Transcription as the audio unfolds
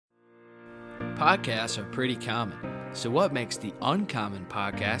Podcasts are pretty common, so what makes the Uncommon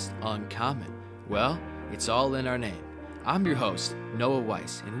Podcast uncommon? Well, it's all in our name. I'm your host, Noah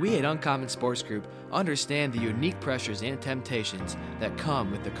Weiss, and we at Uncommon Sports Group understand the unique pressures and temptations that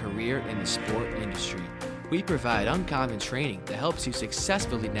come with a career in the sport industry. We provide uncommon training that helps you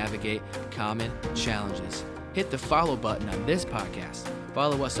successfully navigate common challenges. Hit the follow button on this podcast.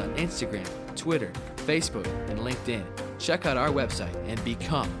 Follow us on Instagram, Twitter, Facebook, and LinkedIn. Check out our website and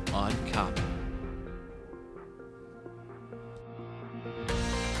become uncommon.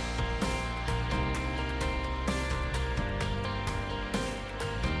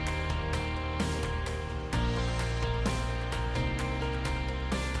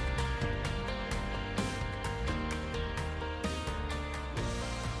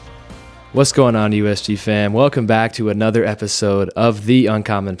 What's going on, USG fam? Welcome back to another episode of the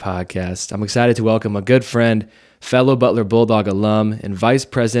Uncommon Podcast. I'm excited to welcome a good friend, fellow Butler Bulldog alum, and Vice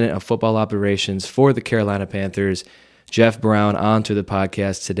President of Football Operations for the Carolina Panthers, Jeff Brown, onto the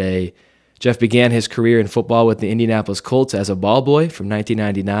podcast today. Jeff began his career in football with the Indianapolis Colts as a ball boy from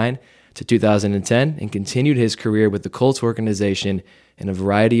 1999 to 2010 and continued his career with the Colts organization in a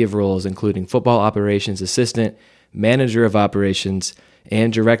variety of roles, including football operations assistant, manager of operations,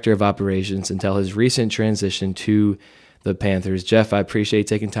 and director of operations until his recent transition to the Panthers. Jeff, I appreciate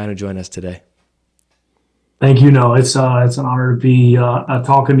taking time to join us today. Thank you. No, it's an honor to be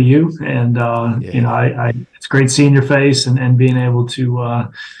talking to you, and it's great seeing your face and being able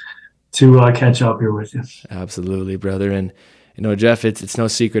to catch up here with you. Absolutely, brother. And Jeff, it's no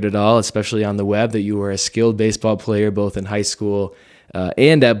secret at all, especially on the web, that you were a skilled baseball player both in high school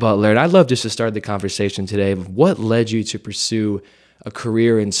and at Butler. And I'd love just to start the conversation today of what led you to pursue a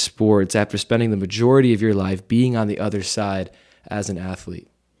career in sports after spending the majority of your life being on the other side as an athlete.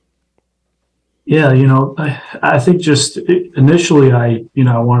 Yeah, I think just initially I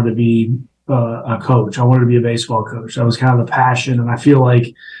wanted to be a coach. I wanted to be a baseball coach. That was kind of the passion. And I feel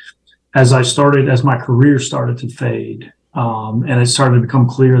like as my career started to fade, and it started to become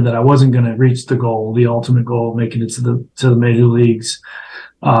clear that I wasn't going to reach the ultimate goal, making it to the major leagues.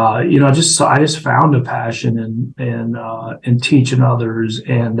 I just found a passion in teaching others,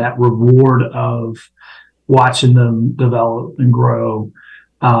 and that reward of watching them develop and grow.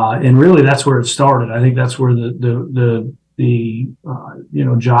 And really, that's where it started. I think that's where the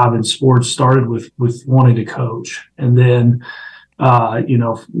job in sports started with wanting to coach, and then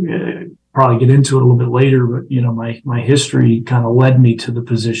probably get into it a little bit later. But my history kind of led me to the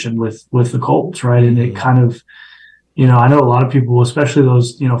position with the Colts, right? And it kind of. I know a lot of people, especially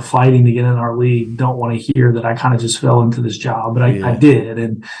those, fighting to get in our league, don't want to hear that I kind of just fell into this job, but I did.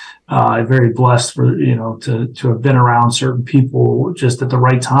 And I'm very blessed for, to have been around certain people just at the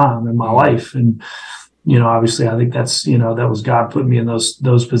right time in my life. And, obviously I think that's, that was God putting me in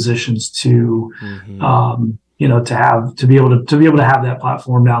those positions to, to be able to have that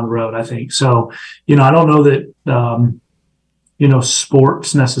platform down the road, I think. So, I don't know that,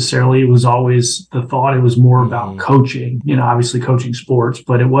 sports necessarily was always the thought. It was more about coaching, obviously coaching sports,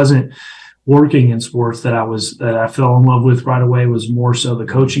 but it wasn't working in sports that I fell in love with right away. Was more so the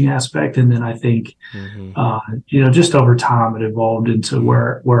coaching aspect. And then I think, just over time it evolved into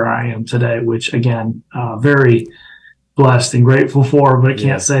where I am today, which again, very blessed and grateful for, but I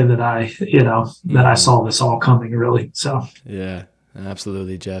can't say that that I saw this all coming really. So. Yeah,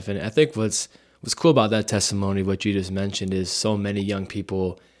 absolutely, Jeff. And I think what's cool about that testimony, what you just mentioned, is so many young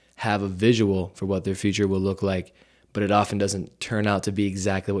people have a visual for what their future will look like, but it often doesn't turn out to be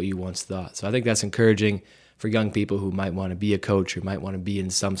exactly what you once thought. So I think that's encouraging for young people who might want to be a coach or might want to be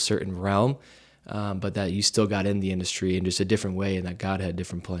in some certain realm, but that you still got in the industry in just a different way and that God had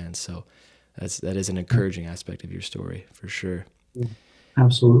different plans. So that is an encouraging aspect of your story for sure.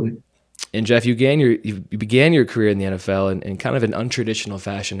 Absolutely. And Jeff, you began your career in the NFL in kind of an untraditional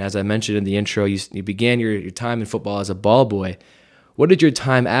fashion. As I mentioned in the intro, you began your time in football as a ball boy. What did your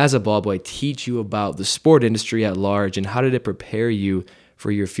time as a ball boy teach you about the sport industry at large, and how did it prepare you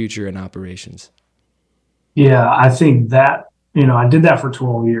for your future in operations? Yeah, I think that, I did that for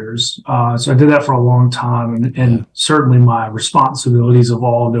 12 years. So I did that for a long time, and certainly my responsibilities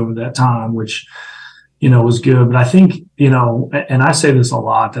evolved over that time, which was good. But I think, and I say this a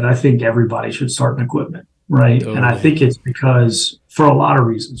lot, that I think everybody should start in equipment, right? Totally. And I think it's because for a lot of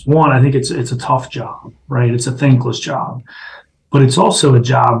reasons. One, I think it's a tough job, right? It's a thankless job, but it's also a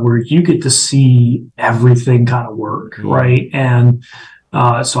job where you get to see everything kind of work, right? And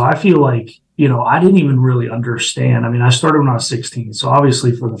so I feel like, I didn't even really understand. I mean, I started when I was 16. So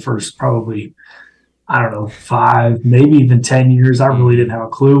obviously for the first probably, 5, maybe even 10 years, I really didn't have a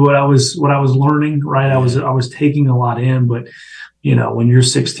clue what I was learning, right? I was taking a lot in, but when you're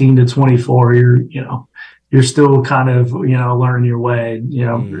 16 to 24, you're still kind of, learning your way,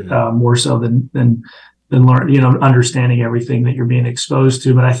 more so than learn, understanding everything that you're being exposed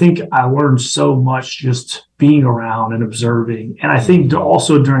to. But I think I learned so much just being around and observing. And I think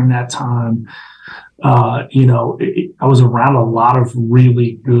also during that time, I was around a lot of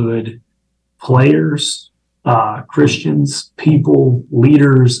really good players, Christians, people,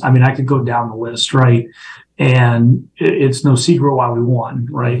 leaders. I mean, I could go down the list, right? And it's no secret why we won,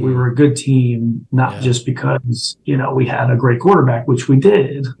 right? We were a good team, not just because, we had a great quarterback, which we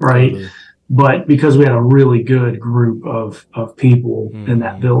did, right? Totally. But because we had a really good group of people in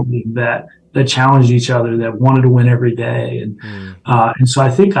that building that challenged each other, that wanted to win every day. And so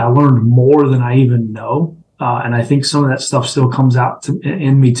I think I learned more than I even know. And I think some of that stuff still comes out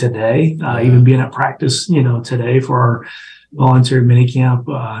in me today, even being at practice, today for our voluntary minicamp.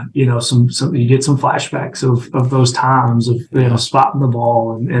 Some you get some flashbacks of those times of, spotting the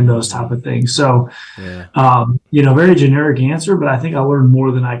ball and those type of things. So, very generic answer, but I think I learned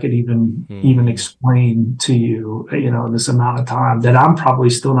more than I could even explain to you, in this amount of time that I'm probably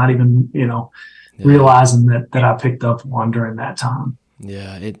still not even, realizing that I picked up on during that time.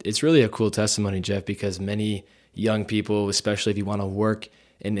 Yeah, it's really a cool testimony, Jeff, because many young people, especially if you want to work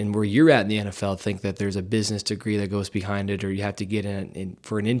and where you're at in the NFL, think that there's a business degree that goes behind it, or you have to get in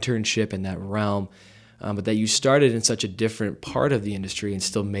for an internship in that realm. But that you started in such a different part of the industry and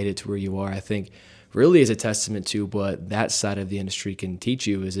still made it to where you are, I think really is a testament to what that side of the industry can teach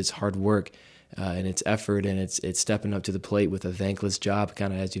you is its hard work and its effort, and it's stepping up to the plate with a thankless job,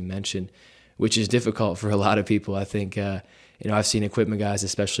 kind of as you mentioned, which is difficult for a lot of people. I think, I've seen equipment guys,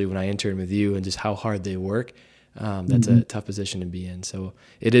 especially when I interned with you, and just how hard they work. That's a tough position to be in. So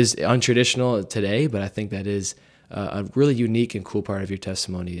it is untraditional today, but I think that is a really unique and cool part of your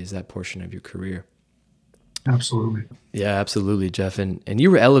testimony is that portion of your career. Absolutely. Yeah, absolutely, Jeff. And you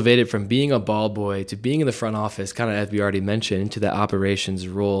were elevated from being a ball boy to being in the front office, kind of as we already mentioned, into that operations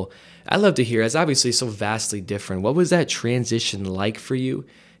role. I'd love to hear, it's obviously so vastly different. What was that transition like for you?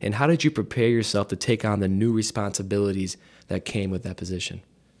 And how did you prepare yourself to take on the new responsibilities that came with that position?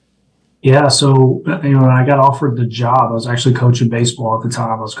 Yeah, so when I got offered the job, I was actually coaching baseball at the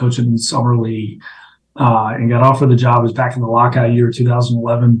time. I was coaching in summer league, and got offered the job. It was back in the lockout year,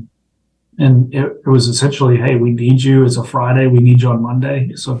 2011, and it was essentially, hey, we need you. It's a Friday. We need you on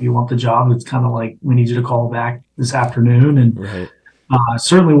Monday. So if you want the job, it's kind of like we need you to call back this afternoon. And right.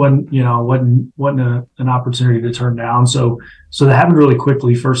 Certainly wasn't an opportunity to turn down. So that happened really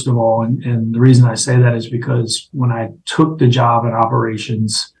quickly, first of all. And the reason I say that is because when I took the job in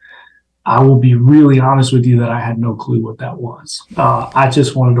operations, I will be really honest with you that I had no clue what that was. I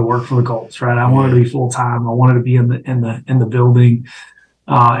just wanted to work for the Colts, right? I wanted to be full time. I wanted to be in the building.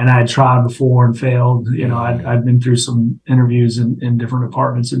 And I had tried before and failed. I'd been through some interviews in different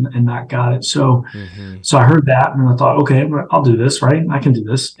departments and not got it. So I heard that and I thought, okay, I'll do this, right? I can do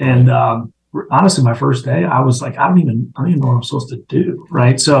this. And honestly, my first day, I was like, I don't even know what I'm supposed to do,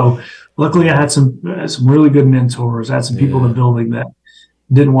 right? So luckily, I had some really good mentors. I had some people in the building that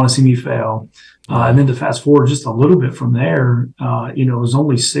didn't want to see me fail. And then to fast forward just a little bit from there, it was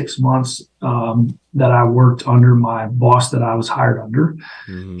only 6 months that I worked under my boss that I was hired under.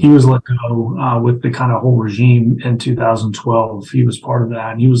 He was let go with the kind of whole regime in 2012. He was part of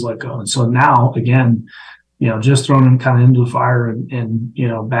that, and he was let go. And so now, again, just thrown him kind of into the fire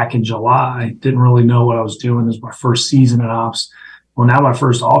and back in July, didn't really know what I was doing. It was my first season in ops. Well, now my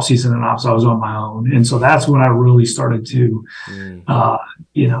first off season in ops, I was on my own. And so that's when I really started to,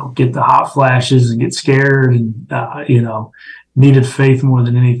 get the hot flashes and get scared and, needed faith more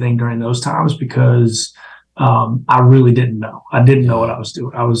than anything during those times because I really didn't know. I didn't know what I was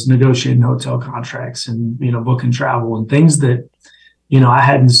doing. I was negotiating hotel contracts and, booking travel and things that, I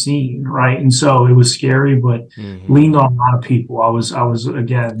hadn't seen. Right. And so it was scary, but leaned on a lot of people. I was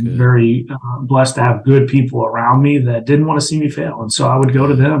again, very blessed to have good people around me that didn't want to see me fail. And so I would go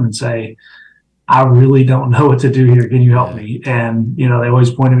to them and say, I really don't know what to do here. Can you help me? And, they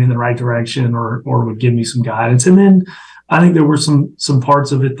always pointed me in the right direction or would give me some guidance. And then I think there were some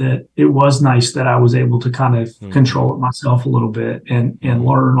parts of it that it was nice that I was able to kind of control it myself a little bit and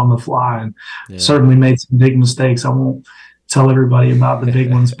learn on the fly, and certainly made some big mistakes. I won't tell everybody about the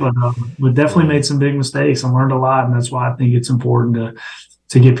big ones, but we definitely made some big mistakes and learned a lot. And that's why I think it's important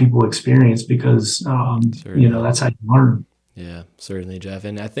to give people experience because, that's how you learn. Yeah, certainly, Jeff.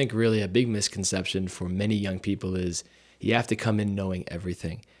 And I think really a big misconception for many young people is you have to come in knowing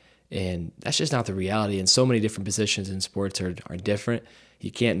everything. And that's just not the reality. And so many different positions in sports are different.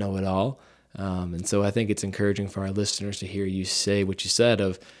 You can't know it all. And so I think it's encouraging for our listeners to hear you say what you said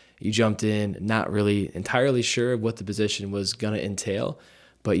of, you jumped in not really entirely sure what the position was going to entail,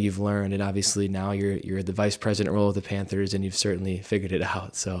 but you've learned, and obviously now you're the vice president role of the Panthers, and you've certainly figured it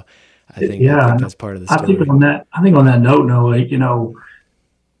out. So I think that's part of the story. I think on that note, Noah,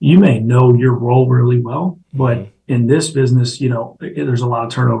 you may know your role really well, but in this business, there's a lot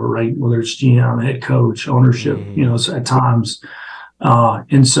of turnover, right? Whether it's GM, head coach, ownership, at times.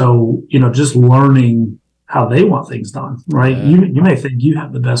 And so, just learning how they want things done, right? Yeah. You may think you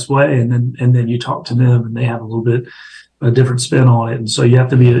have the best way, and then you talk to them and they have a little bit a different spin on it. And so you have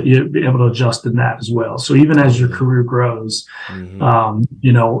to be able to adjust in that as well. So even as your career grows,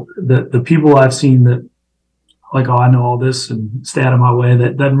 the people I've seen that like, oh, I know all this and stay out of my way,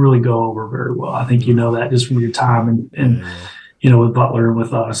 that doesn't really go over very well. I think that just from your time and with Butler and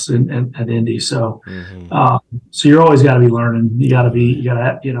with us and at Indy. So so you're always got to be learning. You got to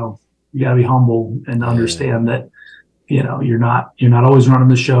be humble and understand that you're not always running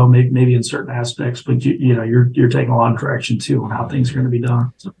the show, maybe in certain aspects, but you're taking a lot of direction too on how things are going to be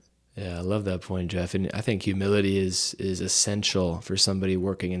done. So. Yeah, I love that point, Jeff. And I think humility is essential for somebody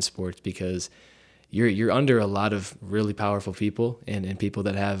working in sports, because you're under a lot of really powerful people and people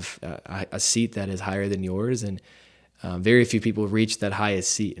that have a seat that is higher than yours, and very few people reach that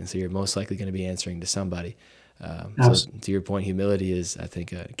highest seat, and so you're most likely going to be answering to somebody. So to your point, humility is, I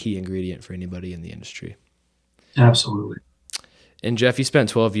think, a key ingredient for anybody in the industry. Absolutely. And Jeff, you spent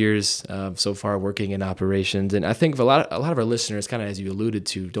 12 years so far working in operations, and I think a lot of our listeners, kind of as you alluded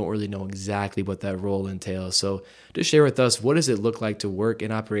to, don't really know exactly what that role entails. So just share with us, what does it look like to work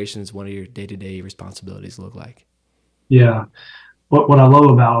in operations? What do your day-to-day responsibilities look like? Yeah. What I love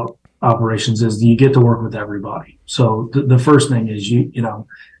about operations is you get to work with everybody. So the first thing is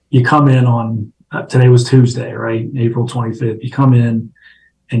you come in on today was Tuesday, right? April 25th. You come in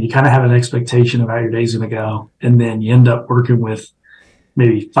and you kind of have an expectation of how your day's going to go. And then you end up working with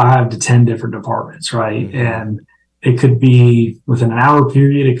maybe 5 to 10 different departments, right? And it could be within an hour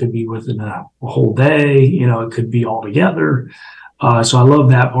period. It could be within a whole day. It could be all together. So I love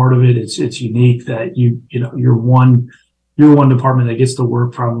that part of it. It's unique that you're one department that gets to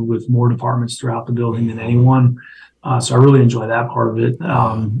work probably with more departments throughout the building than anyone. So I really enjoy that part of it,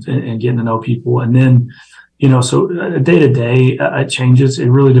 and getting to know people. And then, so day to day, it changes. It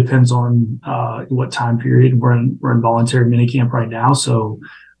really depends on what time period. We're in voluntary minicamp right now, so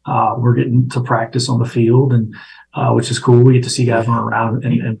we're getting to practice on the field, and which is cool. We get to see guys run around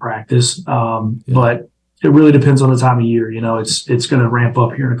and practice. But it really depends on the time of year. It's going to ramp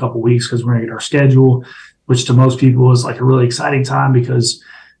up here in a couple of weeks because we're going to get our schedule, which to most people is like a really exciting time because,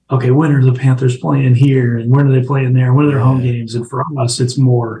 okay, when are the Panthers playing here and when are they playing there? When are their home games? And for us, it's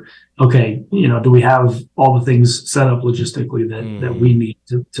more, okay, do we have all the things set up logistically that we need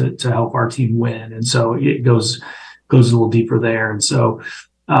to help our team win? And so it goes a little deeper there. And so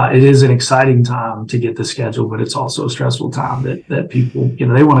it is an exciting time to get the schedule, but it's also a stressful time that people,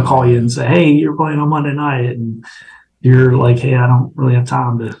 they want to call you and say, hey, you're playing on Monday night. And you're like, hey, I don't really have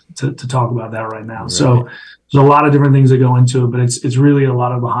time to talk about that right now. Right. So there's a lot of different things that go into it, but it's really a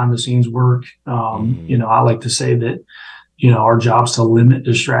lot of behind the scenes work. I like to say that, our job's to limit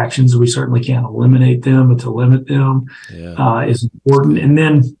distractions. We certainly can't eliminate them, but to limit them is important. And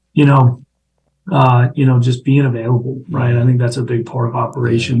then, just being available, right? I think that's a big part of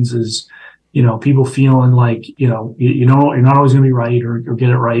operations is, people feeling like, you're not always going to be right or get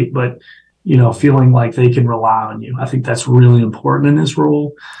it right, but feeling like they can rely on you. I think that's really important in this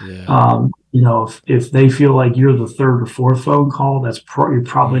role. Yeah. If they feel like you're the third or fourth phone call, you're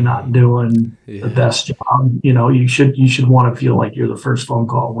probably not doing the best job. You should want to feel like you're the first phone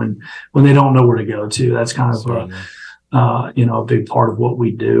call when they don't know where to go to. That's kind of a big part of what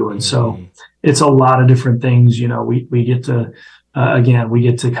we do. And so it's a lot of different things. We get to we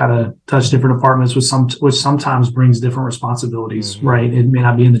get to kind of touch different departments which sometimes brings different responsibilities, right? It may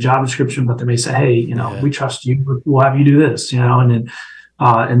not be in the job description, but they may say, hey, we trust you, we'll have you do this, and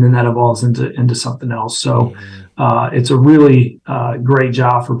then that evolves into something else. So it's a really great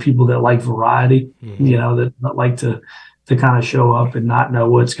job for people that like variety, that like to kind of show up and not know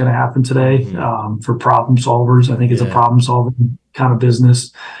what's going to happen today. For problem solvers, I think it's a problem solving kind of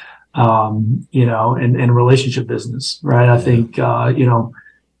business. And relationship business, right? I think, I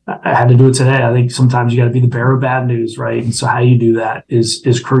had to do it today. I think sometimes you got to be the bearer of bad news, right? And so how you do that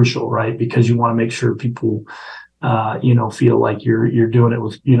is crucial, right? Because you want to make sure people, feel like you're doing it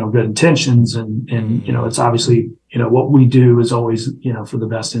with, good intentions and, it's obviously, what we do is always, for the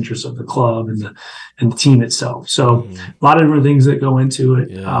best interest of the club and the team itself. So a lot of different things that go into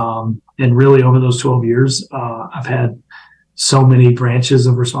it. And really over those 12 years, I've had so many branches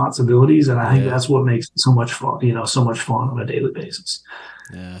of responsibilities. And I think that's what makes it so much fun, on a daily basis.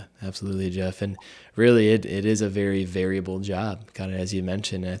 Yeah, absolutely, Jeff. And really, it is a very variable job, kind of as you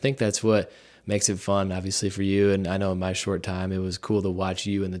mentioned. And I think that's what makes it fun, obviously, for you. And I know in my short time, it was cool to watch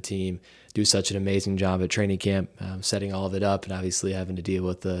you and the team do such an amazing job at training camp, setting all of it up, and obviously having to deal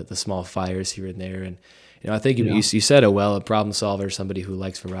with the small fires here and there. And I think you said it well, a problem solver, somebody who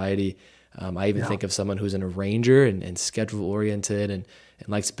likes variety. I even think of someone who's an arranger and schedule oriented and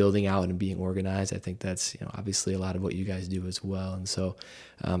likes building out and being organized. I think that's, obviously a lot of what you guys do as well. And so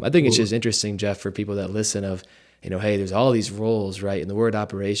I think it's just interesting, Jeff, for people that listen of, hey, there's all these roles, right? And the word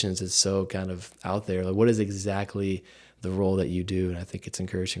operations is so kind of out there. Like, what is exactly the role that you do? And I think it's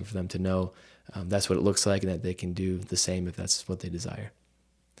encouraging for them to know that's what it looks like and that they can do the same if that's what they desire.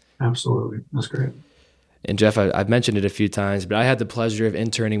 Absolutely. That's great. And Jeff, I've mentioned it a few times, but I had the pleasure of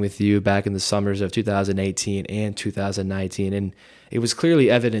interning with you back in the summers of 2018 and 2019. And it was clearly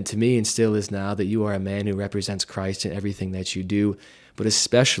evident to me, and still is now, that you are a man who represents Christ in everything that you do, but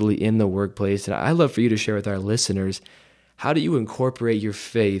especially in the workplace. And I'd love for you to share with our listeners, how do you incorporate your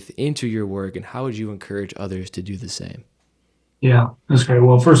faith into your work, and how would you encourage others to do the same? Yeah, that's great.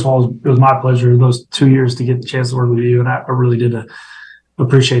 Well, first of all, it was my pleasure those 2 years to get the chance to work with you. And I really did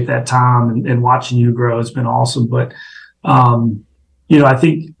appreciate that time and watching you grow. It's been awesome. But, I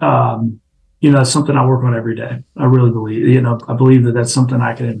think, it's something I work on every day. I really believe, I believe that that's something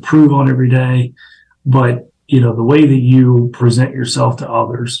I can improve on every day. But, the way that you present yourself to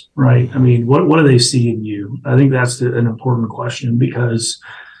others, right? I mean, what do they see in you? I think that's an important question because,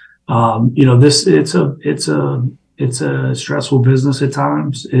 it's a stressful business at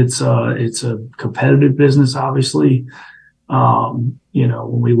times. It's a competitive business, obviously. When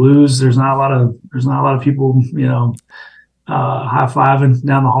we lose, there's not a lot of people, high-fiving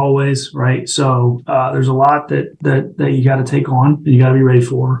down the hallways, right? So there's a lot that you got to take on, you got to be ready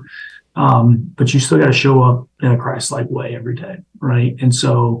for, but you still got to show up in a Christ-like way every day, right? And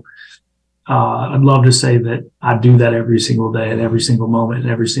so I'd love to say that I do that every single day, at every single moment, and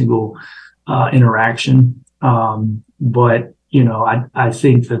every single interaction. But I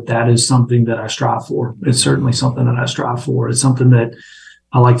think that is something that I strive for. It's certainly something that I strive for. It's something that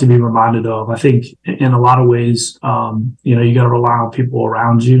I like to be reminded of. I think in a lot of ways, you got to rely on people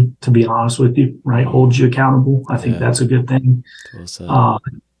around you, to be honest with you, right? Hold you accountable. I think that's a good thing. I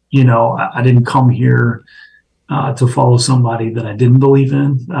didn't come here to follow somebody that I didn't believe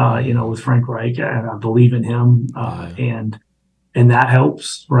in, with Frank Reich, and I believe in him. And that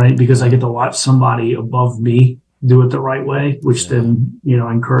helps, right? Because I get to watch somebody above me do it the right way, which then,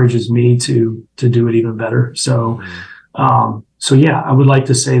 encourages me to do it even better. So, I would like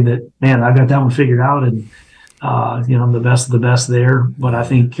to say that, man, I got that one figured out, and, I'm the best of the best there. But I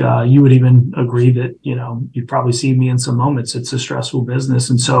think you would even agree that, you probably see me in some moments. It's a stressful business.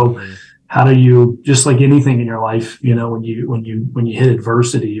 And so how do you, just like anything in your life, when you hit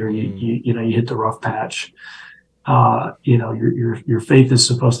adversity or you hit the rough patch, your faith is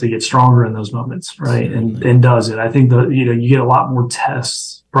supposed to get stronger in those moments, right? And does it? I think you get a lot more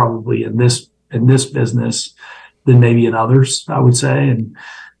tests probably in this business than maybe in others, I would say. And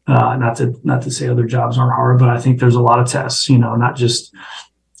not to say other jobs aren't hard, but I think there's a lot of tests, not just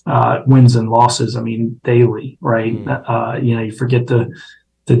wins and losses. I mean, daily, right? You forget to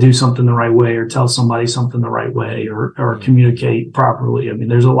do something the right way, or tell somebody something the right way, or communicate properly. I mean,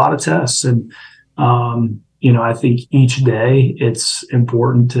 there's a lot of tests, and I think each day it's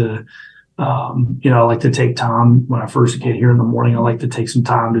important to, I like to take time when I first get here in the morning. I like to take some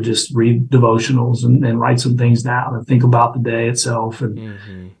time to just read devotionals and write some things down and think about the day itself.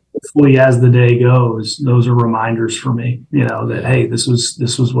 And hopefully, as the day goes, those are reminders for me, that, hey, this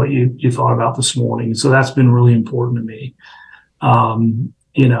was what you thought about this morning. So that's been really important to me. And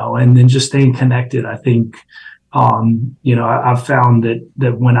then just staying connected. I think, I've found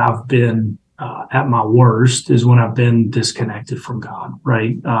that when I've been at my worst is when I've been disconnected from God,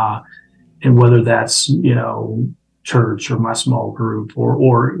 right? And whether that's, church or my small group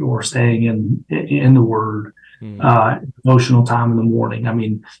or staying in the Word, devotional time in the morning. I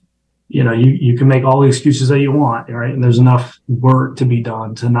mean, you can make all the excuses that you want, right? And there's enough work to be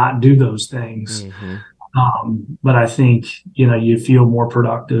done to not do those things. But I think, you feel more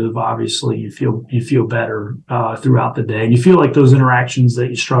productive. Obviously, you feel better throughout the day, and you feel like those interactions that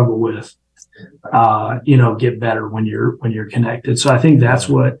you struggle with, get better when you're connected. So I think that's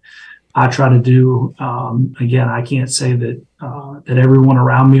what I try to do. Again, I can't say that everyone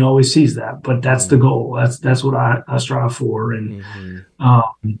around me always sees that, but that's the goal. That's what I strive for. And,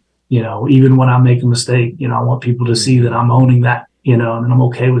 even when I make a mistake, I want people to see that I'm owning that, and I'm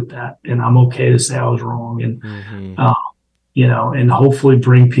okay with that. And I'm okay to say I was wrong, and, and hopefully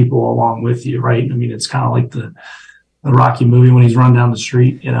bring people along with you. Right. I mean, it's kind of like the Rocky movie when he's run down the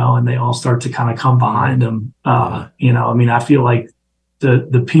street, and they all start to kind of come behind him. I mean, I feel like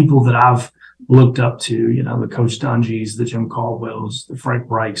the people that I've looked up to, the Coach Dungy's, the Jim Caldwell's, the Frank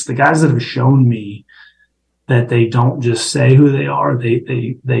Reichs, the guys that have shown me that they don't just say who they are,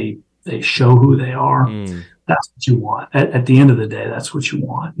 they show who they are. That's what you want. At the end of the day, that's what you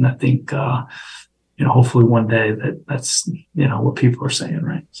want. And I think, hopefully one day that's what people are saying,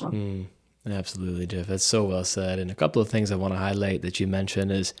 right? So. Absolutely, Jeff. That's so well said. And a couple of things I want to highlight that you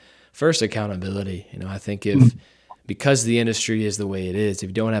mentioned is first, accountability. I think because the industry is the way it is, if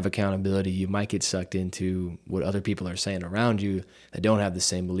you don't have accountability, you might get sucked into what other people are saying around you that don't have the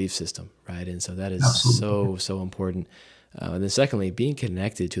same belief system, right? And so that is so important. And then secondly, being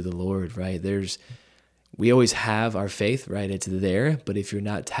connected to the Lord, right? We always have our faith, right? It's there, but if you're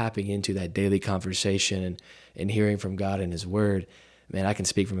not tapping into that daily conversation and hearing from God and His Word, man, I can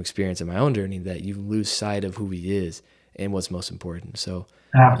speak from experience in my own journey that you lose sight of who He is and what's most important. So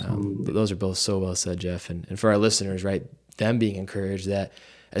those are both so well said, Jeff. And for our listeners, right, them being encouraged that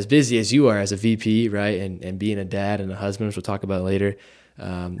as busy as you are as a VP, right, and being a dad and a husband, which we'll talk about later,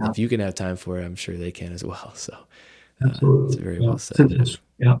 if you can have time for it, I'm sure they can as well. So it's very well said.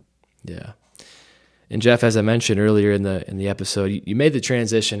 Yeah. And Jeff, as I mentioned earlier in the episode, you made the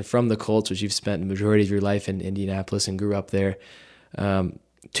transition from the Colts, which you've spent the majority of your life in Indianapolis and grew up there,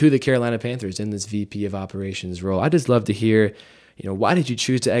 to the Carolina Panthers in this VP of operations role. I'd just love to hear, why did you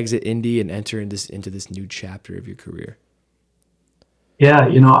choose to exit Indy and enter into this new chapter of your career? Yeah,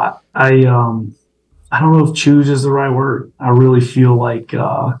 I don't know if choose is the right word. I really feel like,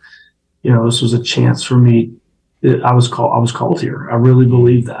 this was a chance for me. I was called here. I really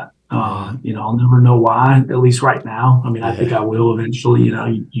believe that. I'll never know why, at least right now. I mean, I think I will eventually.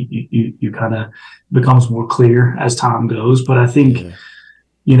 You kind of becomes more clear as time goes. But I think,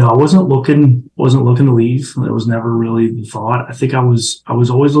 I wasn't looking to leave. It was never really the thought. I think I was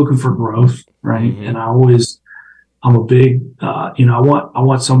always looking for growth, right? And I'm a big, I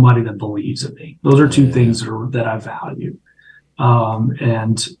want somebody that believes in me. Those are two things that I value.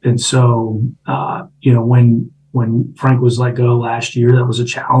 And so, when Frank was let go last year, that was a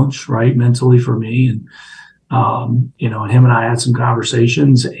challenge, right, mentally for me. And, him and I had some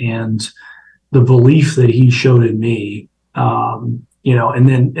conversations, and the belief that he showed in me, and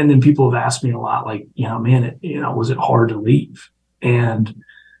then people have asked me a lot, like, man, was it hard to leave? And,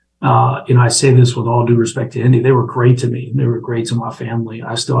 I say this with all due respect to Indy. They were great to me. They were great to my family.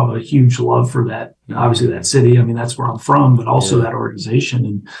 I still have a huge love for that, obviously that city. I mean, that's where I'm from, but also that organization.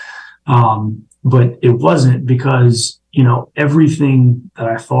 And, but it wasn't because, everything that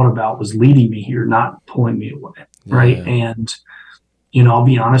I thought about was leading me here, not pulling me away. Right. And, I'll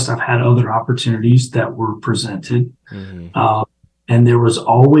be honest, I've had other opportunities that were presented. And there was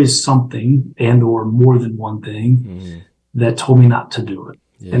always something and or more than one thing that told me not to do it.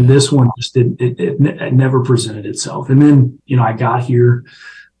 And this one just didn't, it never presented itself. And then, I got here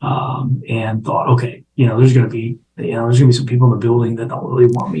and thought, okay, there's going to be some people in the building that don't really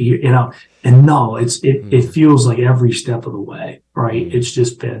want me here, and no, it feels like every step of the way, right? It's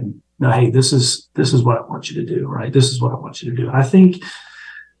just been, no, hey, this is what I want you to do, right? This is what I want you to do. And I think,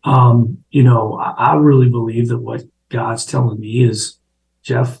 I really believe that what God's telling me is,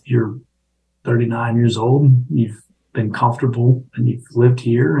 Jeff, you're 39 years old. You've been comfortable and you've lived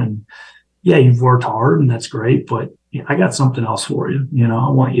here, and you've worked hard, and that's great, but I got something else for you. I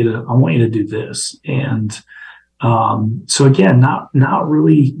want you to do this. And, so again, not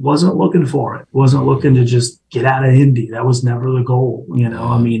really, wasn't looking for it. Wasn't looking to just get out of Indy. That was never the goal.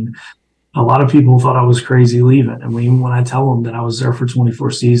 I mean, a lot of people thought I was crazy leaving. I mean, when I tell them that I was there for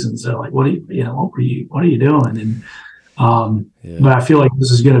 24 seasons, they're like, what are you doing? And, but I feel like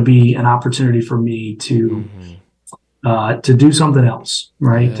this is going to be an opportunity for me to do something else,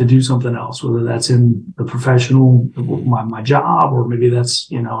 right? To do something else, whether that's in the professional, my job, or maybe that's,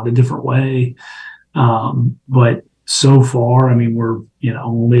 in a different way. But so far, I mean, we're,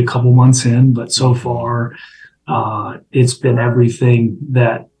 only a couple months in, but so far, it's been everything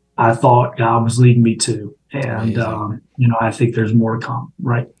that I thought God was leading me to. And, I think there's more to come,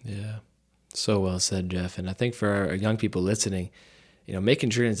 right? Yeah. So well said, Jeff. And I think for our young people listening, making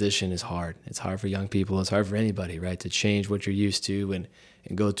transition is hard. It's hard for young people. It's hard for anybody, right, to change what you're used to and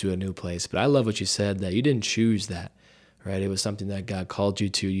go to a new place. But I love what you said, that you didn't choose that, right? It was something that God called you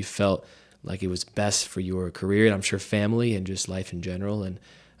to. You felt like it was best for your career, and I'm sure family and just life in general. And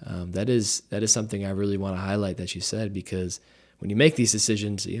that is something I really want to highlight that you said, because when you make these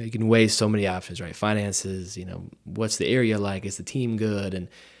decisions, you can weigh so many options, right? Finances, what's the area like? Is the team good? And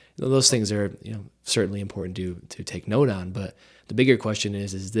those things are, certainly important to take note on. But the bigger question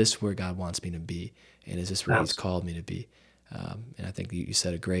is this where God wants me to be? And is this where He's called me to be? And I think you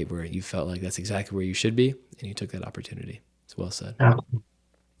said it great, where you felt like that's exactly where you should be, and you took that opportunity. It's well said.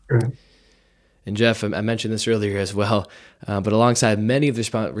 Absolutely. And Jeff, I mentioned this earlier as well, but alongside many of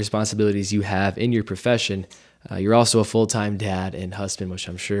the responsibilities you have in your profession, you're also a full-time dad and husband, which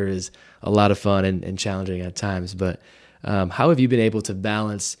I'm sure is a lot of fun and challenging at times. But how have you been able to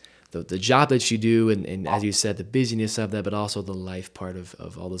balance the job that you do and, as you said, the busyness of that, but also the life part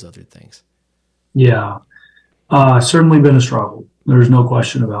of all those other things? Yeah, certainly been a struggle. There's no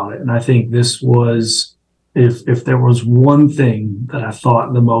question about it. And I think this was, if there was one thing that I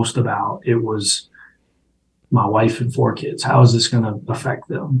thought the most about, it was my wife and 4 kids. How is this going to affect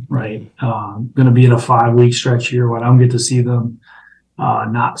them? Right. Going to be in a 5-week stretch here when I don't get to see them.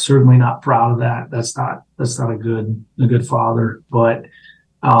 Certainly not proud of that. That's not a good father. But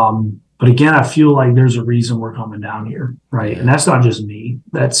again, I feel like there's a reason we're coming down here. Right. And that's not just me.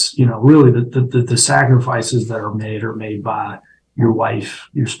 That's, really the sacrifices that are made by your wife,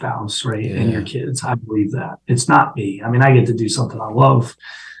 your spouse, right. Yeah. And your kids. I believe that. It's not me. I mean, I get to do something I love,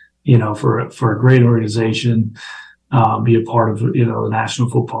 for a great organization, be a part of, the National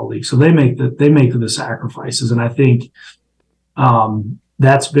Football League. So they make the sacrifices. And I think,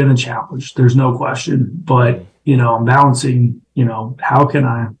 that's been a challenge. There's no question, but, I'm balancing, how can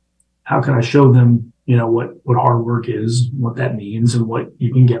I show them, what hard work is, what that means, and what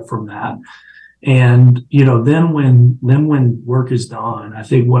you can get from that. And, then when work is done, I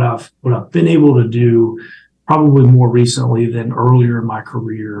think what I've been able to do probably more recently than earlier in my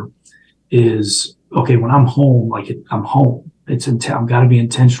career is, okay, when I'm home, I'm home. I've got to be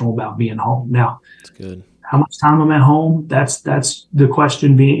intentional about being home. Now, that's good. How much time I'm at home? That's the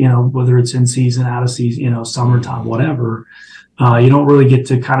question being, whether it's in season, out of season, summertime, whatever. You don't really get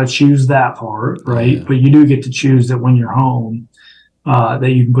to kind of choose that part, right? Yeah. But you do get to choose that when you're home,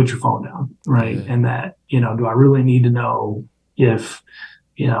 that you can put your phone down, right? Yeah. And that, do I really need to know if,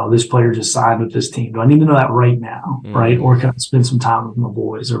 this player just signed with this team? Do I need to know that right now, right? Or can I spend some time with my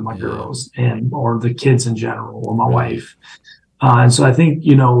boys or my girls or the kids in general or my wife? And so I think,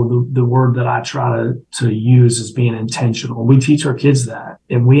 the word that I try to use is being intentional. We teach our kids that,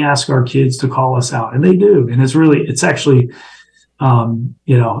 and we ask our kids to call us out, and they do. And it's actually,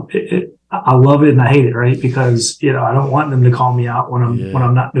 I love it and I hate it, right? Because, I don't want them to call me out when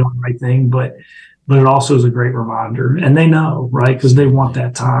I'm not doing the right thing, but it also is a great reminder, and they know, right? Because they want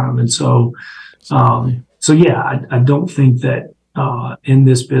that time. And so, I don't think that, in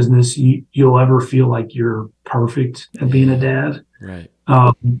this business, you'll ever feel like you're perfect at being a dad. Right.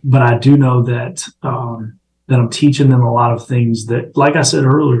 But I do know that I'm teaching them a lot of things that, like I said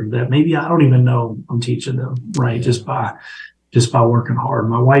earlier, that maybe I don't even know I'm teaching them, right? Yeah. Just by working hard.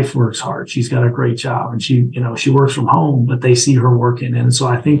 My wife works hard. She's got a great job, and she works from home, but they see her working. And so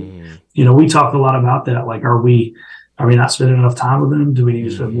I think, we talk a lot about that. Like, are we not spending enough time with them? Do we need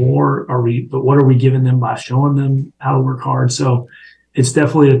to spend more? But what are we giving them by showing them how to work hard? So it's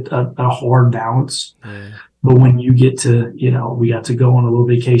definitely a hard balance. Yeah. But when you get to, we got to go on a little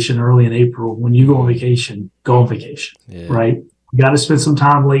vacation early in April. When you go on vacation, right? You got to spend some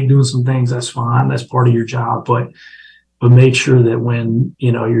time late doing some things. That's fine. That's part of your job. But make sure that when,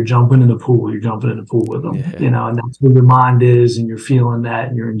 you're jumping in the pool, you're jumping in the pool with them, and that's where your mind is, and you're feeling that,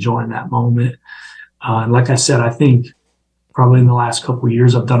 and you're enjoying that moment. And like I said, I think probably in the last couple of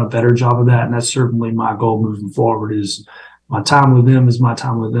years, I've done a better job of that. And that's certainly my goal moving forward. Is my time with them is my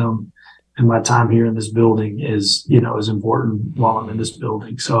time with them. And my time here in this building is important while I'm in this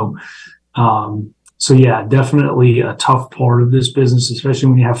building. So, definitely a tough part of this business, especially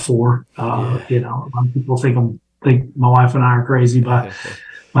when you have 4. A lot of people think my wife and I are crazy by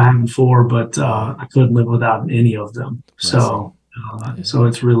having 4, but I couldn't live without any of them. So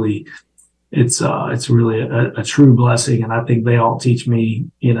it's really a true blessing, and I think they all teach me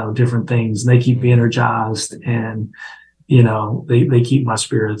different things. They keep me energized, and they keep my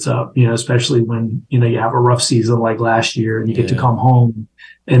spirits up. Especially when you have a rough season like last year, and you get to come home.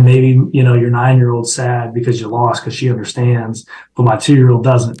 And maybe, your 9-year-old's sad because you lost, because she understands, but my 2-year-old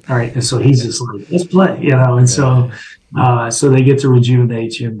doesn't. All right. And so he's just like, let's play, and so they get to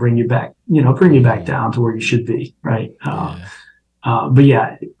rejuvenate you and bring you back down to where you should be. Right.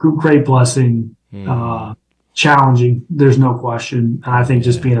 But great blessing, challenging. There's no question. And I think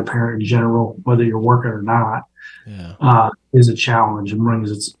just being a parent in general, whether you're working or not, is a challenge and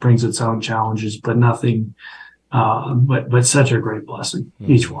brings its own challenges, but nothing. But such a great blessing,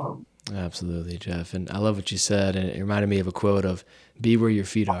 each one of them. Absolutely, Jeff. And I love what you said. And it reminded me of a quote of, be where your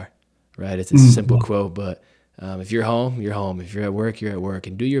feet are, right? It's a simple quote, but If you're home, you're home. If you're at work, you're at work,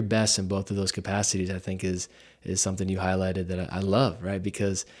 and do your best in both of those capacities. I think is something you highlighted that I love, right?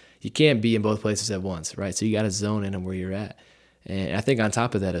 Because you can't be in both places at once, right? So you got to zone in on where you're at. And I think on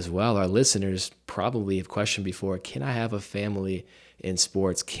top of that as well, our listeners probably have questioned before, can I have a family in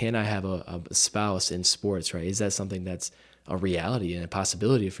sports? Can I have a spouse in sports, right? Is that something that's a reality and a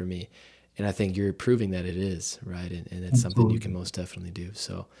possibility for me? And I think you're proving that it is, right? And it's something you can most definitely do.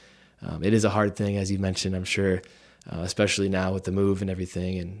 So it is a hard thing, as you mentioned, I'm sure, especially now with the move and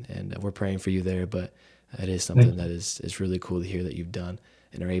everything. And we're praying for you there. But it is something that is really cool to hear that you've done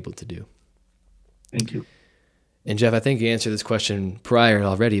and are able to do. Thank you. And Jeff, I think you answered this question prior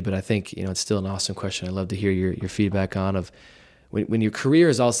already, but I think it's still an awesome question. I'd love to hear your feedback on of when your career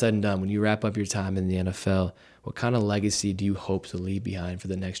is all said and done, when you wrap up your time in the NFL, what kind of legacy do you hope to leave behind for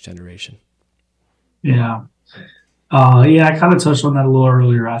the next generation? Yeah. I kind of touched on that a little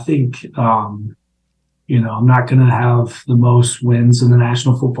earlier. I think, I'm not going to have the most wins in the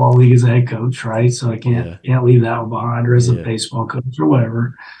National Football League as a head coach, right? So I can't leave that one behind, or as a baseball coach or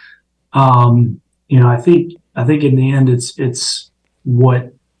whatever. I think in the end, it's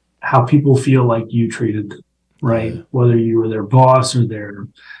how people feel like you treated them, right? Yeah. Whether you were their boss or their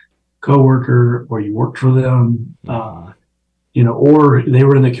coworker, or you worked for them, or they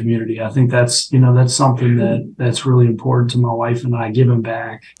were in the community. I think that's something that's really important to my wife and I, giving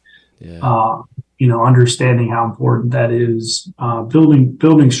back. Yeah. Understanding how important that is,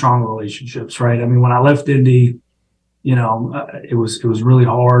 building strong relationships, right? I mean, when I left Indy, it was really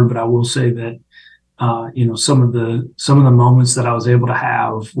hard, but I will say that, some of the moments that I was able to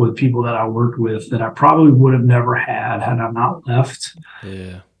have with people that I worked with that I probably would have never had I not left.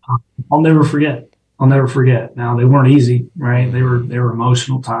 Yeah. I'll never forget. Now, they weren't easy, right? They were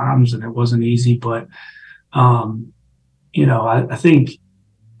emotional times, and it wasn't easy, but,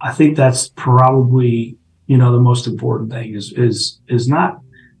 I think that's probably, the most important thing is not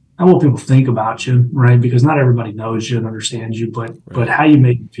what people think about you, right? Because not everybody knows you and understands you, but how you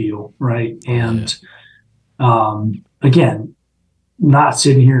make them feel, right? And again, not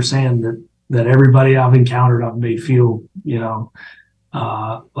sitting here saying that everybody I've encountered I've made feel,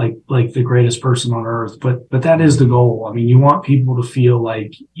 like the greatest person on earth, but that is the goal. I mean, you want people to feel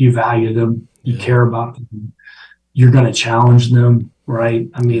like you value them, you care about them, you're going to challenge them, right?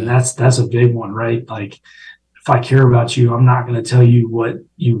 I mean, that's a big one, right? Like, if I care about you, I'm not going to tell you what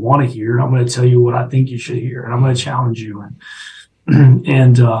you want to hear. I'm going to tell you what I think you should hear, and I'm going to challenge you.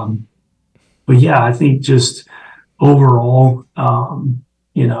 But yeah, I think just overall,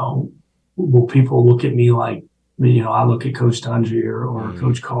 will people look at me like, I look at Coach Dungy or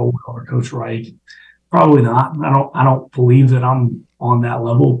Coach Caldwell or Coach Wright? Probably not. I don't believe that I'm on that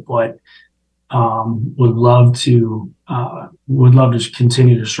level, but would love to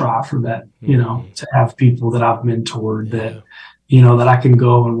continue to strive for that, to have people that I've mentored that, that I can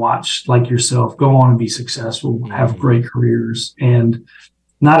go and watch, like yourself, go on and be successful, have great careers, and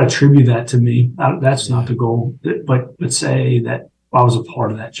not attribute that to me. That's not the goal, but say that I was a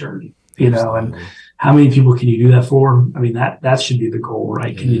part of that journey, and how many people can you do that for? I mean, that should be the goal,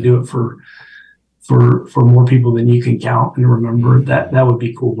 right? Can you do it for more people than you can count and remember? That would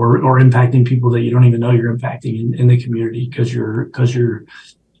be cool. Or impacting people that you don't even know you're impacting in the community because you're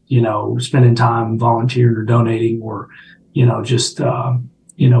spending time volunteering or donating, or just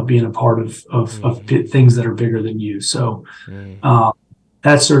being a part of things that are bigger than you. So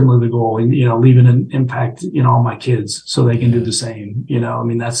that's certainly the goal, and leaving an impact on my kids so they can do the same. I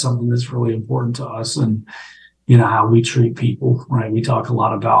mean, that's something that's really important to us. And how we treat people, right? We talk a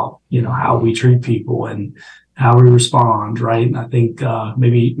lot about, how we treat people and how we respond, right? And I think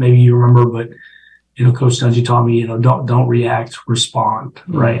maybe you remember, but Coach Dungy taught me, don't react, respond,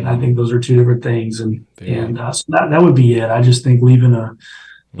 right? And I think those are two different things, and so that would be it. I just think leaving a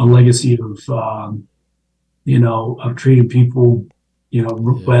legacy of of treating people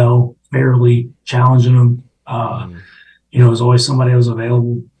well, fairly, challenging them. There's always somebody who's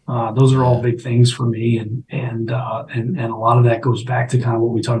available. Those are all big things for me, and a lot of that goes back to kind of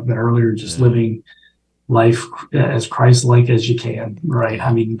what we talked about earlier, just living life as Christ-like as you can, right?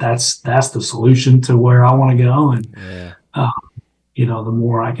 I mean, that's the solution to where I want to go, and the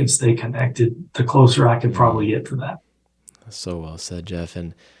more I can stay connected, the closer I can probably get to that. So well said, Jeff.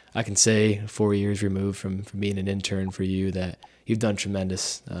 And I can say 4 years removed from being an intern for you that you've done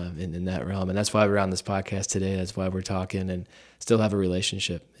tremendous in that realm. And that's why we're on this podcast today. That's why we're talking and still have a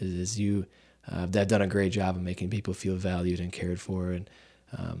relationship, is you have done a great job of making people feel valued and cared for. And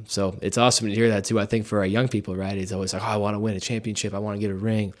so it's awesome to hear that too. I think for our young people, right, it's always like, I want to win a championship. I want to get a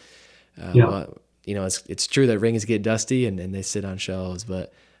ring. But, it's true that rings get dusty and they sit on shelves.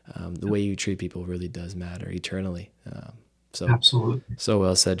 But the way you treat people really does matter eternally. Absolutely. So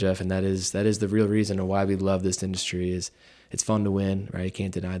well said, Jeff. And that is the real reason why we love this industry. Is it's fun to win, right? You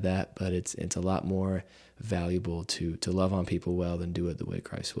can't deny that, but it's a lot more valuable to love on people well than do it the way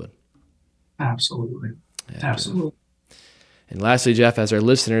Christ would. Absolutely. Yeah, Absolutely. Jeff. And lastly, Jeff, as our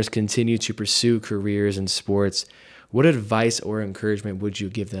listeners continue to pursue careers in sports, what advice or encouragement would you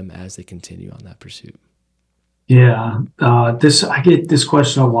give them as they continue on that pursuit? Yeah, I get this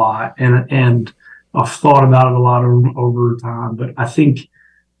question a lot, and I've thought about it a lot over time. But I think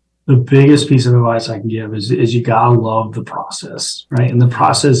the biggest piece of advice I can give is you gotta love the process, right? And the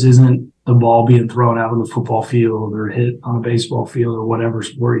process isn't the ball being thrown out on the football field or hit on a baseball field or whatever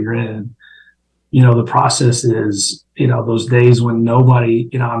sport you're in. The process is, those days when nobody,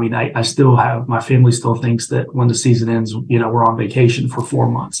 I still have, my family still thinks that when the season ends, we're on vacation for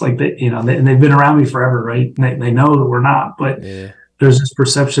 4 months. Like and they've been around me forever, right? And they know that we're not, but there's this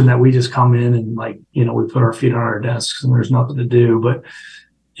perception that we just come in and we put our feet on our desks and there's nothing to do. But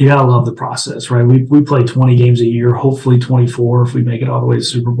you got to love the process, right? We play 20 games a year, hopefully 24 if we make it all the way to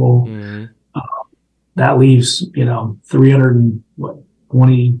Super Bowl. Mm-hmm. That leaves,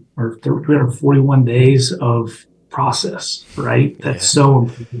 320 or 341 days of process, right? That's so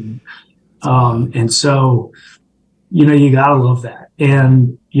important. And so, you got to love that.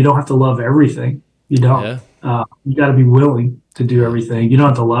 And you don't have to love everything. You don't. You got to be willing to do everything. You don't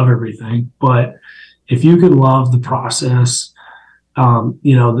have to love everything. But if you can love the process,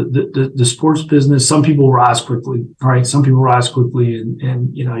 the sports business, some people rise quickly, right? Some people rise quickly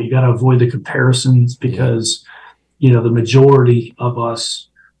and you got to avoid the comparisons because, the majority of us,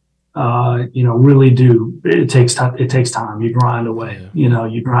 really do. It takes time. It takes time. You grind away,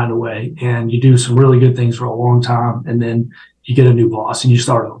 you grind away and you do some really good things for a long time. And then you get a new boss and you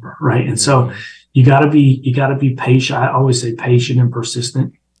start over. Right. And so you gotta be patient. I always say patient and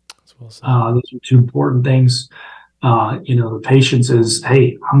persistent. Those are two important things. The patience is,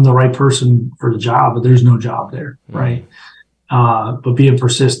 hey, I'm the right person for the job, but there's no job there. Right. But being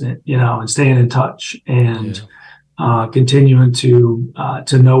persistent, and staying in touch and, continuing to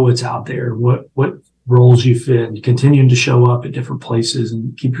know what's out there, what roles you fit, and continuing to show up at different places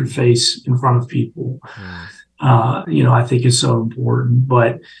and keep your face in front of people. I think is so important.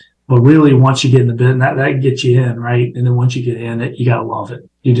 But really, once you get in the business, that gets you in, right? And then once you get in it, you gotta love it.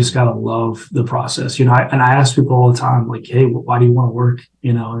 You just gotta love the process. I ask people all the time, like, hey, why do you want to work,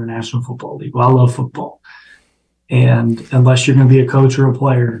 in the National Football League? Well, I love football. And unless you're going to be a coach or a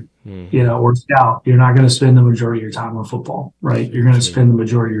player, or a scout, you're not going to spend the majority of your time on football, right? You're going to spend the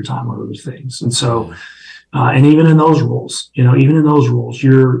majority of your time on other things. And so, and even in those roles,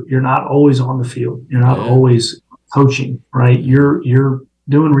 you're not always on the field. You're not always coaching, right? You're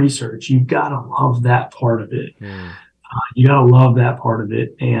doing research. You've got to love that part of it. You got to love that part of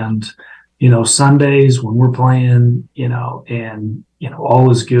it. And, Sundays when we're playing, and, all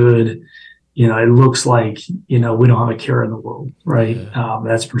is good, it looks like, we don't have a care in the world, right?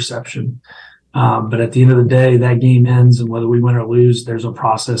 That's perception. But at the end of the day, that game ends, and whether we win or lose, there's a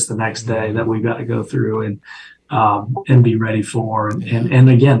process the next day that we've got to go through and be ready for. And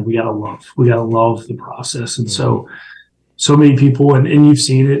again, we got to love the process. And so many people, and you've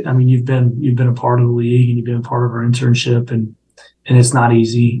seen it. I mean, you've been a part of the league and you've been a part of our internship, and it's not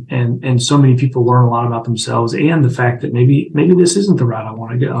easy. And so many people learn a lot about themselves and the fact that maybe this isn't the route I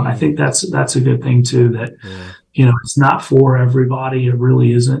want to go. And I think that's a good thing too, that, it's not for everybody. It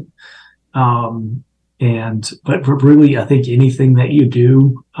really isn't. But really, I think anything that you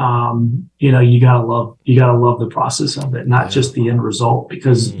do, you gotta love the process of it, not just the end result,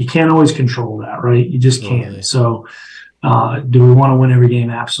 because you can't always control that, right? You just can't. So, do we want to win every game?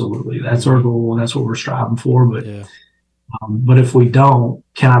 Absolutely. That's our goal and that's what we're striving for. But if we don't,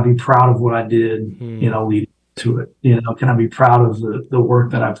 can I be proud of what I did, leading to it? Can I be proud of the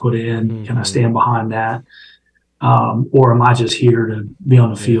work that I put in? Can I stand behind that? Or am I just here to be on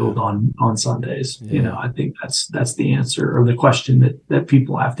the field on Sundays? I think that's the answer, or the question that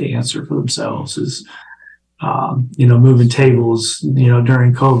people have to answer for themselves is, moving tables,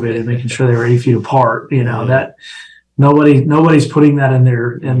 during COVID and making sure they were 8 feet apart, that nobody's putting that in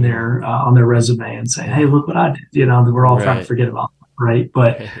their on their resume and saying, hey, look what I did. We're all trying to forget about that, right?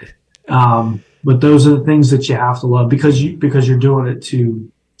 But those are the things that you have to love because you're doing it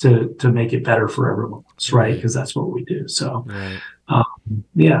to make it better for everyone else, right? Because that's what we do. So,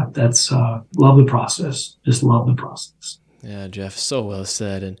 that's love the process. Just love the process. Yeah, Jeff, so well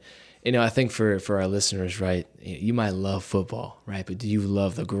said. And I think for our listeners, right, you might love football, right, but do you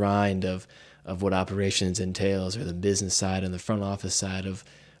love the grind of what operations entails, or the business side and the front office side of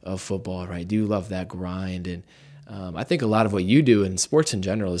football, right? Do you love that grind? And I think a lot of what you do in sports in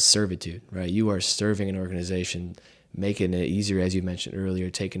general is servitude, right? You are serving an organization, making it easier, as you mentioned earlier,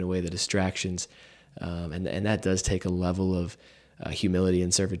 taking away the distractions. And that does take a level of humility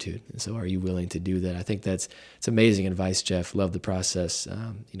and servitude. And so are you willing to do that? I think it's amazing advice, Jeff. Love the process.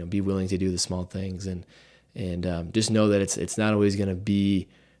 Be willing to do the small things and just know that it's not always going to be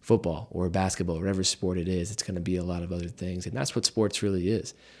football or basketball, whatever sport it is. It's going to be a lot of other things. And that's what sports really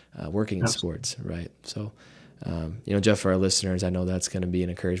is, working in sports, right? So, Jeff, for our listeners, I know that's going to be an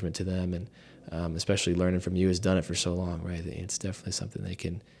encouragement to them. And especially learning from you has done it for so long, right? It's definitely something they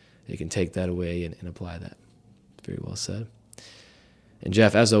can take that away and apply that. Very well said. And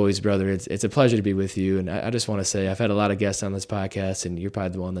Jeff, as always, brother, it's a pleasure to be with you. And I just want to say I've had a lot of guests on this podcast, and you're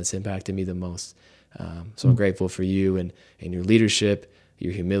probably the one that's impacted me the most. So I'm grateful for you and your leadership,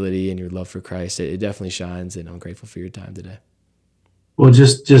 your humility, and your love for Christ. It definitely shines, and I'm grateful for your time today. Well,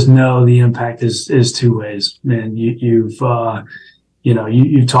 just know the impact is two ways, man. You've taught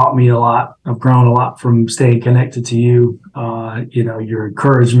me a lot. I've grown a lot from staying connected to you. Your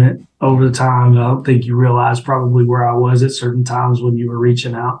encouragement over the time. I don't think you realized probably where I was at certain times when you were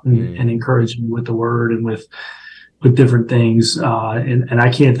reaching out and encouraging me with the word and with different things. And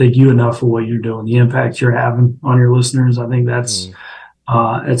I can't thank you enough for what you're doing, the impact you're having on your listeners. I think that's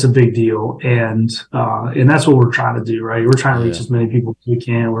a big deal. And that's what we're trying to do, right? We're trying to reach as many people as we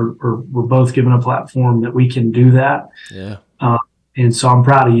can. We're both given a platform that we can do that. Yeah. And so I'm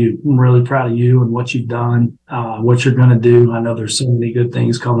proud of you. I'm really proud of you and what you've done, what you're going to do. I know there's so many good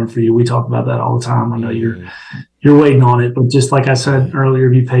things coming for you. We talk about that all the time. I know you're waiting on it, but just like I said earlier,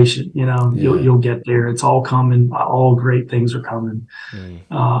 be patient. You'll get there. It's all coming. All great things are coming.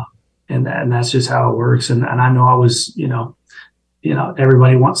 And that's just how it works. And I know I was,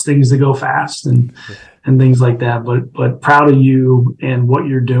 everybody wants things to go fast and things like that, but proud of you and what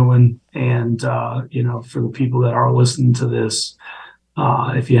you're doing. And, for the people that are listening to this,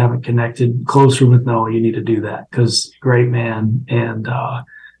 if you haven't connected closer with Noah, you need to do that, because great man. And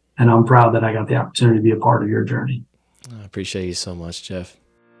I'm proud that I got the opportunity to be a part of your journey. I appreciate you so much, Jeff.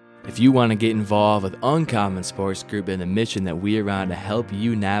 If you want to get involved with Uncommon Sports Group and the mission that we are on to help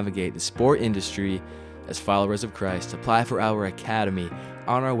you navigate the sport industry as followers of Christ, apply for our academy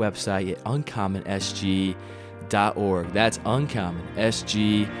on our website at uncommonsg.org. That's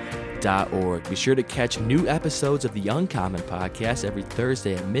uncommonsg.org. Be sure to catch new episodes of the Uncommon Podcast every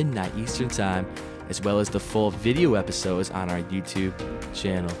Thursday at midnight Eastern Time, as well as the full video episodes on our YouTube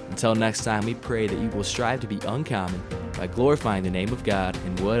channel. Until next time, we pray that you will strive to be uncommon by glorifying the name of God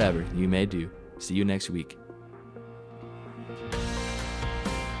in whatever you may do. See you next week.